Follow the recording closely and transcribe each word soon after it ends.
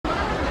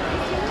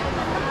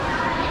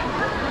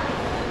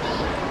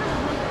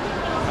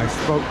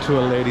spoke to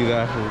a lady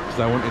there because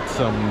I wanted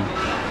some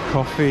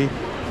coffee.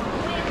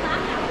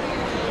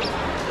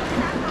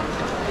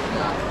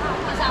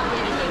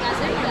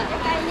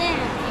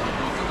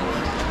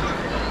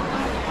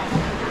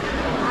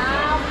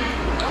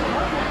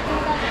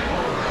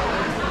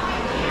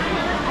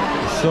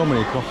 There's so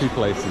many coffee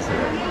places here.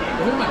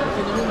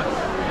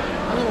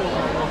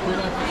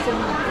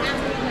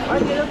 Are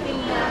you looking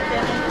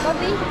for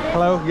coffee?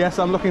 Hello, yes,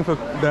 I'm looking for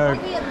the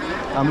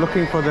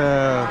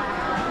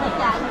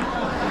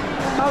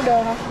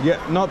Powder hả? yeah,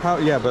 not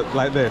powder, yeah, but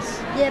like this.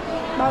 Yep,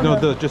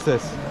 powder. No, just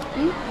this.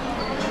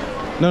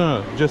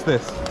 No, just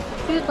this.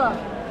 Filter.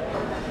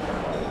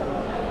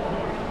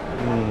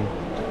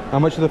 How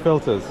much are the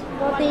filters?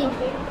 40.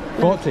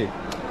 40.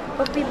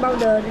 Coffee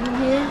powder in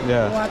here.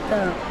 Yeah.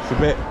 Water. It's a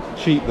bit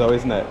cheap though,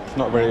 isn't it? It's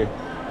not very...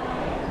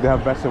 They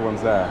have better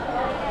ones there.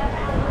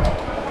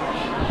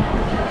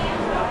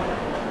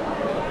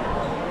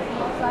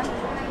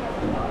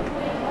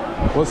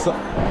 What's that?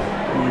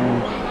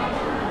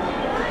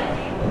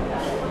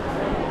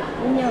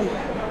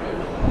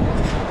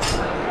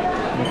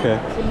 Okay.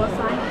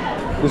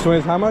 This one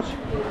is how much?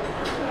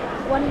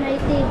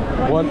 180.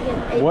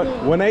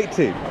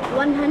 180.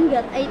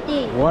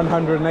 180.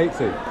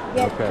 180.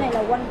 Yes, Okay. này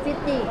là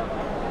 150.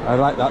 I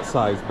like that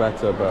size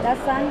better, but That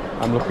size.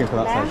 I'm looking for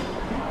that Lá. size.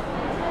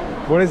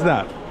 What is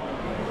that?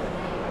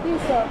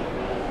 Filter.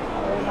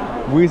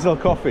 Weasel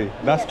coffee.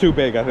 That's too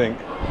big, I think.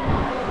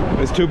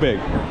 It's too big.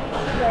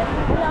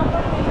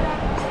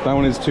 That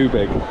one is too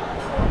big.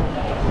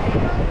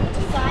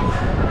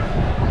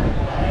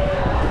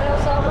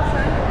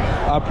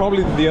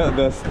 Probably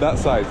that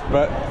size,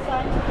 but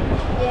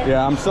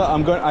yeah,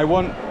 I'm going. I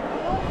want.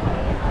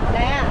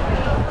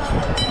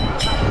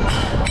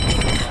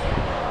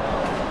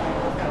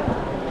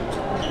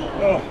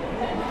 Oh.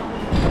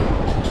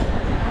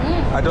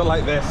 I don't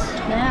like this.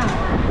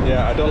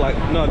 Yeah, I don't like.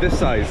 No, this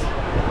size.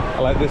 I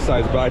like this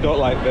size, but I don't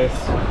like this.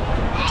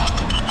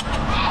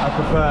 I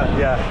prefer,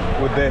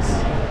 yeah, with this.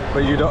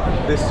 But you don't.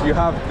 This you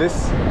have this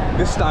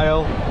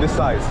style, this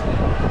size.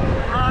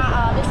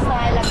 This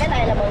size là cái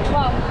này là bự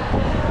không?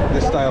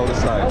 This style, this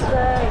size.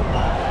 Okay.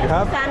 You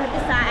have?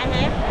 This size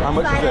I have. How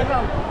much is it?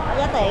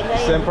 Giá tiền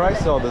đi. Same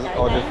price or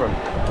different?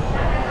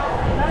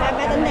 Hai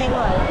bé tính đen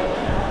rồi.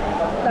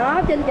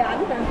 Đó trên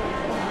chảnh nè.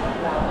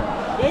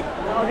 This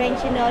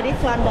original,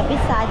 this one, the big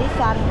size, this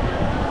one.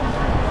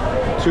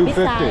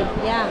 250.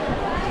 Yeah.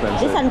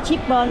 Expensive. This one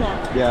cheaper nè.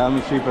 Yeah,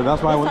 I'm cheaper.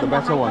 That's why I want the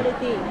better one.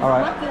 All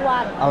right. How much you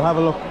want? I'll have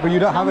a look. But you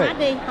don't have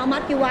it. How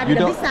much you want? You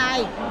The don't- big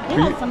size. This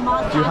Do one you- small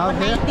do you size,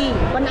 have here?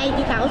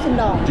 180,000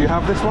 dollars. Do you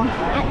have this one?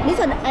 This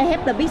one I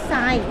have the big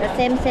size, the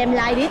same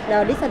like this.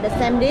 This one the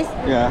same this.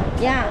 Yeah.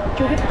 Yeah,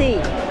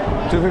 250.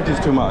 250 is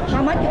too much.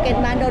 How much you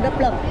can buy no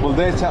problem? Well,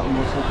 they tell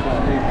me.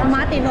 How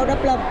much is no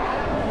problem?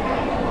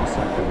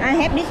 I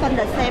have this one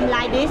the same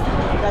like this,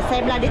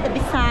 the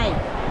big size.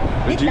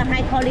 This Do you- the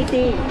high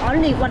quality,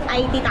 only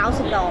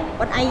 180,000 dollars.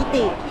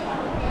 180.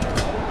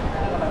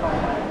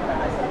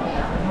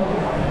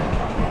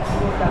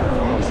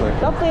 One second.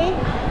 Coffee.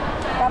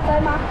 Cà phê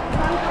mà.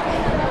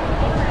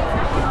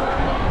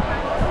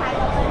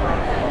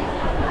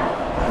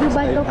 You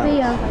buy coffee?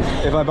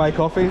 If I buy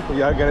coffee, you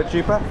get it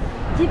cheaper?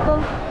 Cheaper.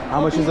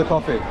 How much is the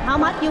coffee? How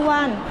much you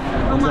want?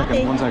 How One much?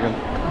 second, one second.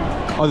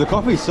 Oh, the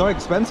coffee is so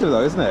expensive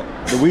though, isn't it?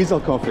 The Weasel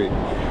coffee.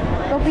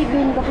 Coffee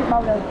bean, coffee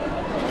powder.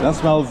 That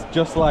smells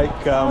just like,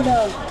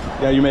 Powder.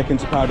 yeah, you make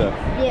into powder.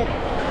 Yes.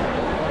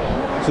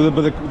 So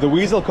the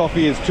Weasel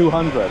coffee is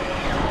 200.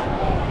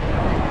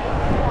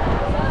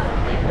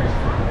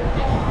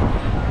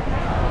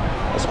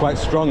 That's quite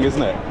strong,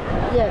 isn't it?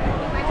 Yes.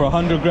 For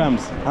 100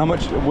 grams, how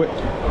much?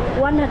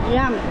 100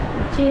 gram.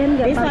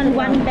 300. This one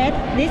one bed.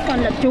 This one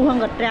is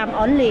 200 gram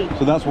only.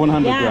 So that's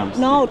 100 Yeah. grams.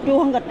 No,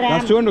 200 gram.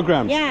 That's 200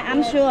 grams. Yeah,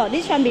 I'm sure.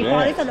 This one before.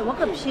 Yeah. This one the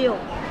welcome shield.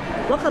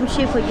 Welcome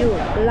shield for you.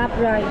 Lap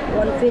right.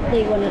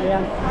 150, 100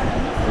 gram.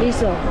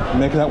 This one.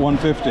 Make that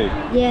 150.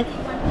 Yes.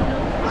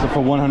 So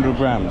for 100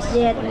 grams.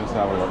 Yes. Let me just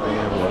have a look. Let me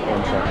have a look.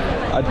 One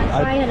second.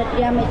 500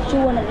 gram is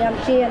 200 gram.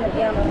 300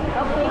 gram.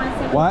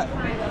 What?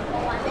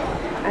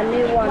 I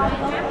need one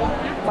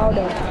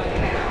powder.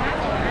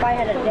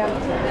 500 gram.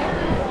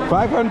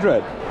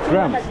 500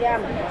 grams. 200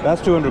 gram.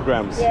 That's 200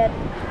 grams. Yes.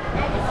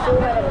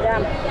 200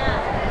 gram.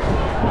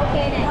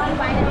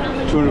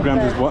 200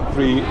 grams is what?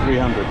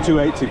 300.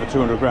 280 for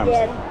 200 grams.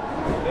 Yes.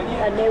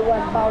 I need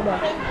one powder.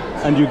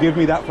 And you give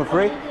me that for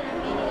free?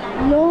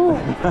 No.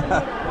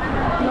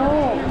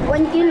 No.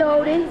 1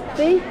 kilo then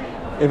free.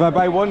 If I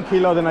buy 1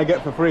 kilo, then I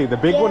get for free. The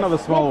big one or the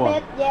small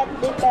one? Yes,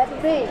 big bag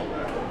free.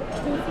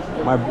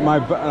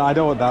 I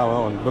don't want that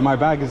one, but my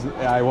bag is,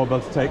 I will be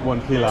able to take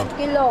 1 kilo.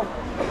 Kilo.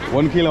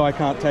 1 kilo I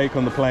can't take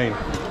on the plane.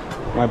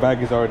 My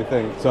bag is already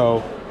thing.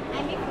 So,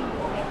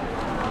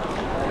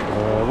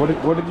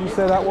 what did you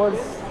say that was?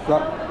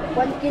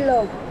 1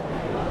 kilo.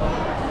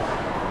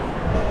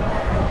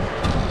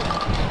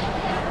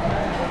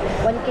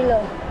 1 kilo.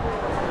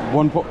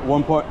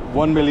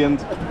 1 million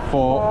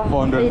for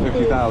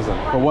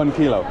 450,000 for 1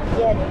 kilo.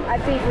 Yes, I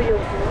pay for you.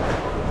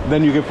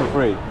 Then you give for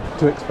free.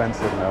 Too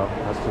expensive, no,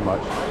 that's too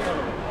much.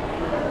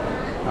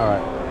 All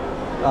right.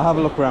 I'll have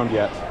a look around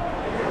yet.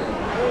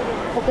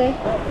 Okay.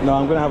 No,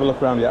 I'm gonna have a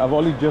look around yet. I've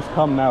only just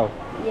come now.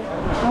 Yeah.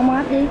 How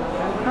much đi?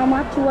 How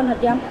much 200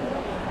 gram?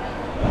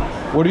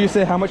 What do you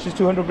say? How much is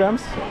 200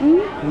 grams?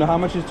 No, how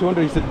much is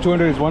 200? You said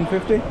 200 is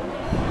 150?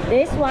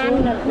 This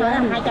one nó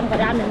là 200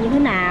 gram là như thế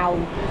nào?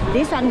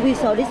 This one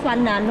whistle, this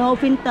one là no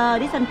filter,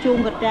 this one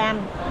 200 gram.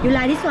 You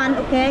like this one?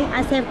 Okay.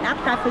 I save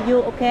extra for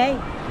you. Okay.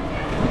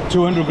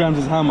 200 grams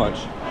is how much?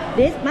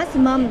 This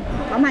maximum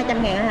khoảng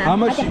 200.000 hả? How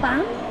much?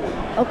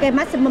 Okay,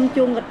 maximum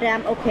 200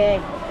 gram. Okay.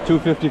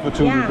 250 for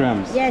 200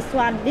 grams. Yes,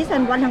 one. This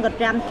one 100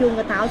 gram,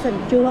 200,000.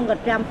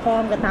 200 gram,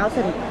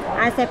 400,000.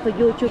 I said for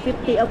you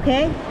 250.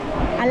 Okay.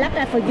 I left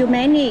that for you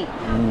many.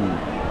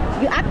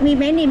 You ask me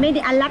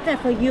many. I left that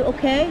for you.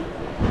 Okay.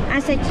 I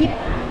said cheap.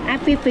 I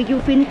feel for you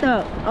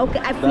filter. Okay,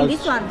 I feel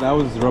this one. That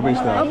was rubbish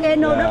though. Okay,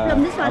 no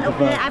problem. This one.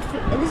 Okay,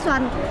 this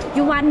one.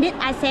 You want it?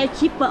 I say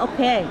cheaper.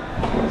 Okay.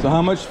 So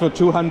how much for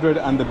 200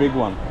 and the big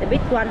one? The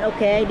big one.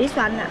 Okay. This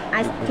one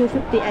I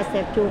 250. I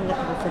say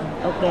 200,000.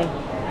 Okay.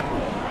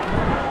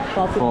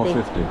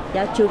 450.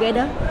 Yeah,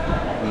 together.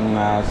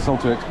 Nah, so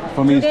too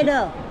for me.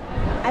 Together.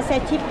 I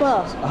said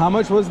cheaper. How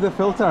much was the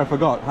filter? I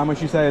forgot. How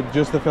much you said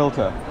just the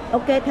filter?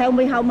 Okay, tell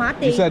me how much.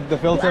 You said the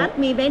filter. You asked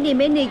me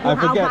many. I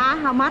forget.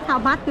 How much?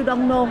 You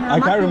don't know how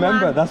much. I can't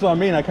remember. Want. That's what I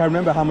mean. I can't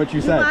remember how much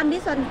you said. You want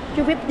this one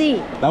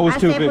 250. That was 250. I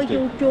said for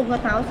you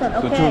 200,000.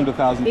 Okay. So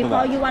 200,000 for that.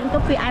 Before you want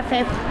coffee, I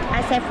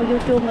said for you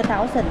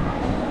 200,000.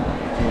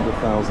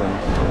 200,000.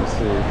 Let's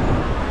see.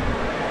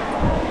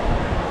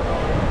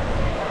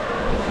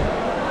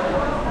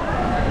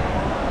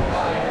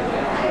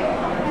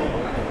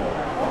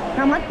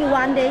 How much you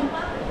want, Ding?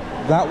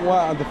 That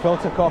one, the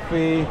filter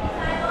coffee.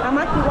 How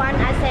much you want?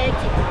 I say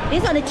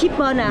this one is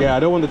cheaper now. Yeah, I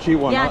don't want the cheap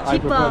one. Yeah, I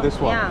prefer this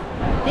one. Yeah.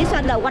 This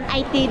one the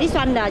 180. This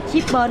one the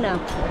cheaper now.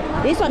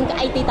 This one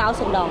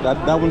 $80,000.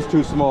 That one's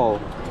too small.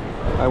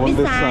 I want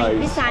this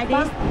size.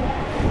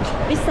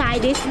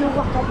 Beside this, you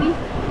want coffee?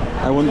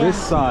 I want this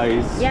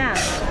size. Yeah.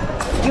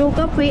 You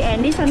coffee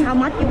and this one how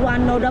much you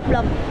want? No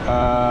problem.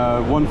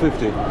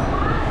 150.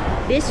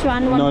 This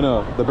one.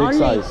 No, the big only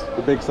size.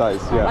 The big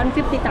size. Yeah.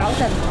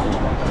 150,000.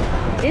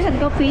 This one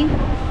coffee.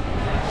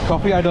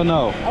 Coffee, I don't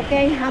know.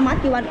 Okay, how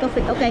much you want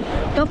coffee? Okay,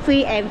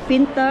 coffee and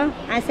filter.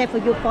 I say for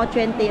you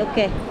 420.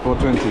 Okay.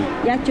 420.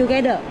 Yeah,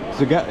 together.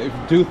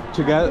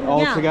 Together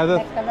all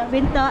together.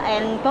 Filter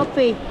and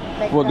coffee.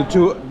 Well, the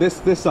two.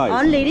 This size.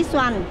 Only this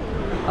one.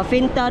 A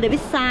filter, the big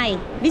size.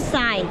 This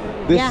size.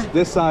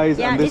 This size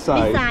and this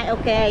size. This size.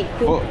 Okay.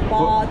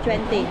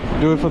 420.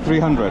 Do it for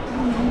 300.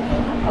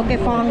 Okay,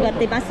 400.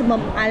 The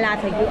maximum I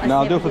like for you. No,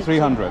 I'll do it for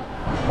 300.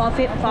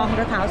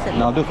 400,000.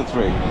 No, I'll do it for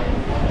 3.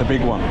 The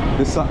big one.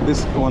 This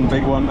one,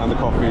 big one, and the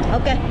coffee.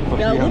 Okay.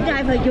 The good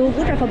try for you.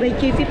 Good try for me.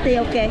 350.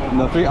 Okay.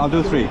 No, 3. I'll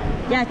do 3.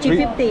 Yeah,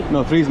 350.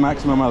 No, 3 is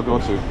maximum. I'll go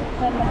to.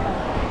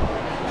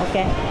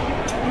 Okay.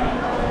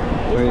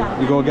 Wait,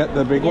 you go get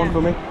the big one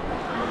for me.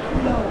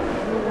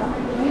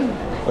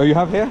 Oh, you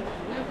have here?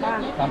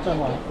 500g,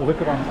 500g?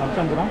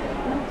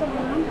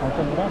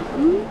 500g?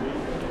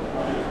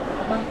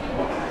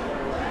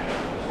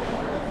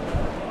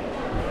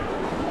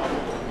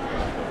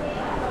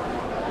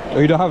 Oh,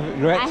 you don't have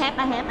Rex? I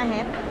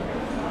have.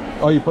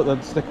 Oh, you put the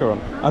sticker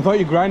on. I thought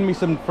you grind me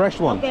some fresh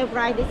one. Okay,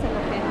 right, this one,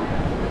 okay.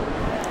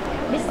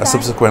 I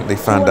subsequently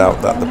found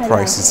out that the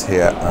prices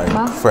here are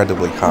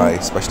incredibly high,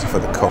 especially for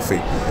the coffee.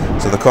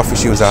 So the coffee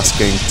she was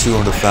asking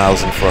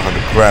 200,000 for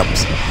 100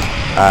 grams,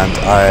 and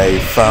I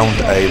found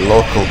a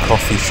local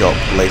coffee shop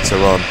later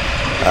on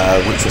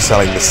which was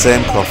selling the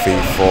same coffee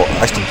for,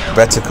 actually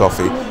better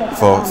coffee,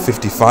 for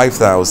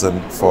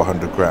 55,000 for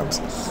 100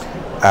 grams.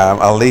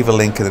 I'll leave a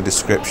link in the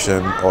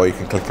description, or you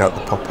can click out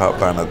the pop-out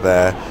banner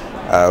there,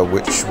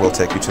 which will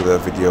take you to the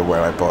video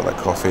where I bought that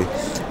coffee.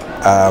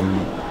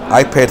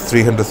 I paid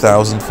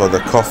 300,000 for the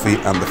coffee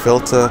and the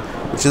filter,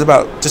 which is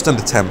about just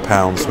under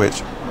 £10,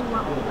 which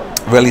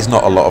really is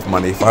not a lot of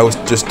money. If I was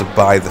just to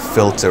buy the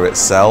filter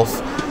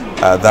itself,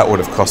 that would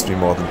have cost me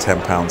more than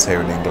 £10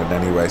 here in England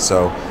anyway.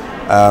 So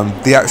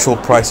the actual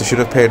price I should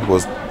have paid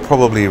was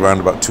probably around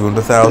about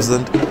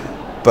 200,000.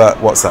 But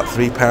what's that,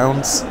 £3?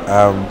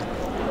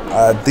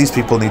 These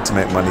people need to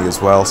make money as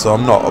well, so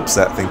I'm not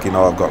upset thinking,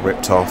 oh, I've got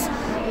ripped off.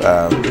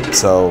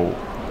 So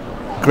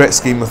great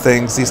scheme of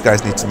things, these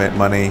guys need to make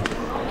money.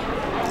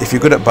 If you're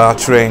good at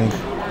bartering,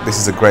 this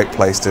is a great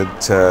place to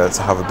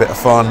have a bit of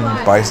fun,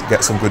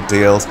 get some good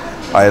deals.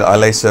 I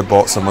later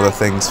bought some other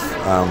things,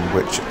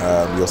 which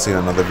you'll see in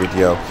another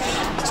video.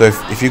 So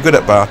if you're good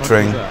at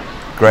bartering,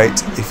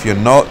 great. If you're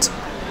not,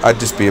 I'd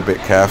just be a bit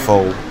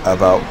careful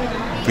about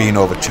being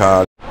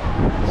overcharged.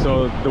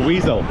 So the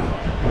weasel,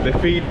 they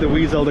feed the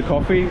weasel the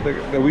coffee.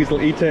 The weasel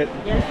eat it,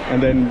 yes.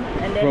 and then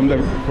from the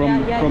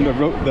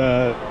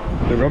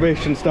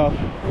rubbish and stuff,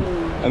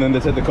 and then they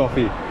take the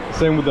coffee.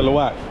 Same with the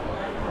loak.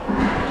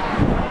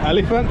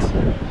 Elephant.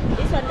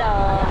 This one the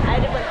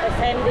elephant the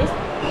same this.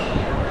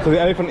 So the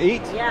elephant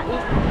eat? Yeah,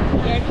 eat.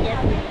 Yes.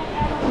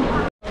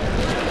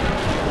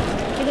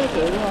 Cái đây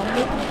chịu không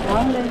biết.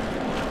 Ngon đi.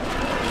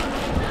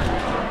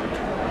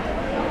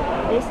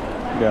 This.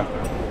 Yeah.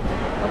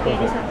 Okay,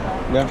 this one.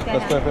 Yeah, Okay,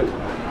 that's perfect.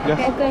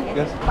 Yeah. Okay.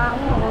 Yes.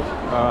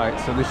 All right.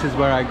 So this is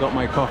where I got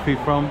my coffee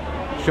from.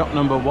 Shop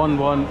number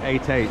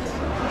 1188.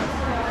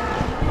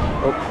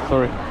 Oh,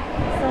 sorry.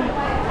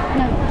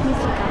 No, this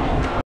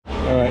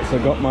one. All right. So I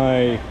got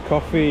my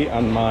coffee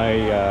and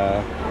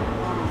my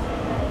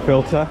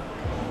filter.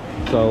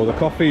 So the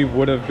coffee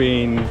would have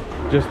been,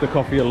 just the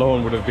coffee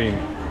alone would have been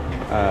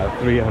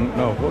 300.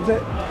 No, what was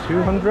it?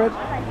 200.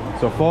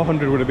 So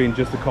 400 would have been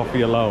just the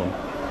coffee alone.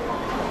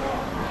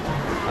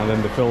 And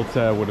then the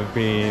filter would have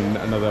been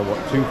another, what,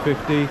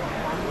 250.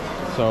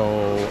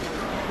 So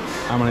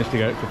I managed to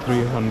get it for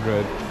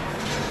 300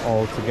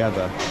 all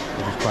together,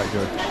 which is quite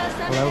good.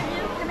 Hello?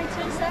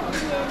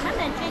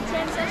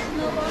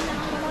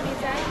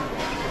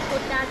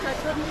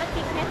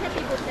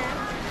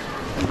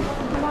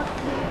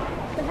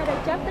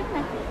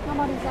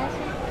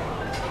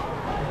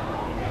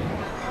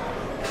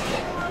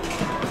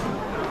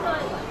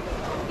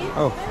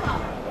 Oh.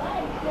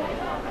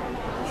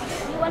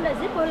 Want the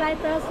zipper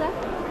lighter, sir?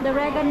 The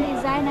dragon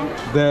designer.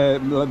 The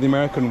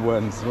American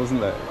ones,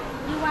 wasn't it?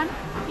 You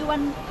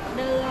want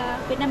the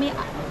Vietnamese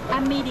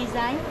army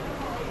design?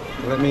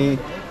 Let me.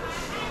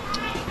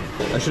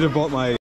 I should have bought my